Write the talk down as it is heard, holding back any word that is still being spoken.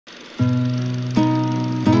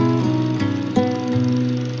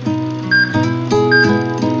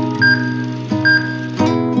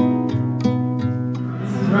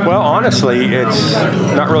honestly, it's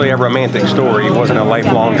not really a romantic story. It wasn't a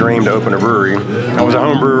lifelong dream to open a brewery. I was a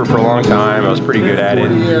home brewer for a long time. I was pretty good at it.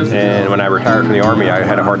 And when I retired from the Army, I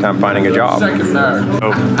had a hard time finding a job. So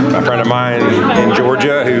a friend of mine in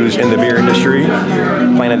Georgia who's in the beer industry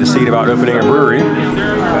planted the seed about opening a brewery.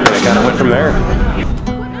 And it kind of went from there.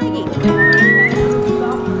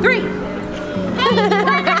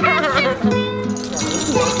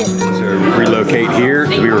 To relocate here,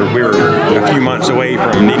 we were a few months away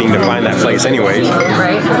from needing to find that place anyways.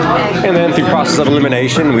 Right. And then through process of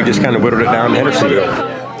elimination, we just kind of whittled it down to Hendersonville.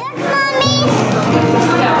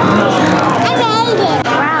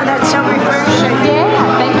 Wow, that's so refreshing.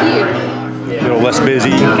 Yeah, thank you. A little less busy,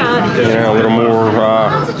 you know, a little more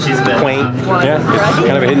quaint. Yeah, it's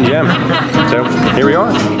kind of a hidden gem. So here we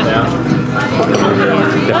are.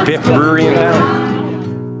 The 5th brewery in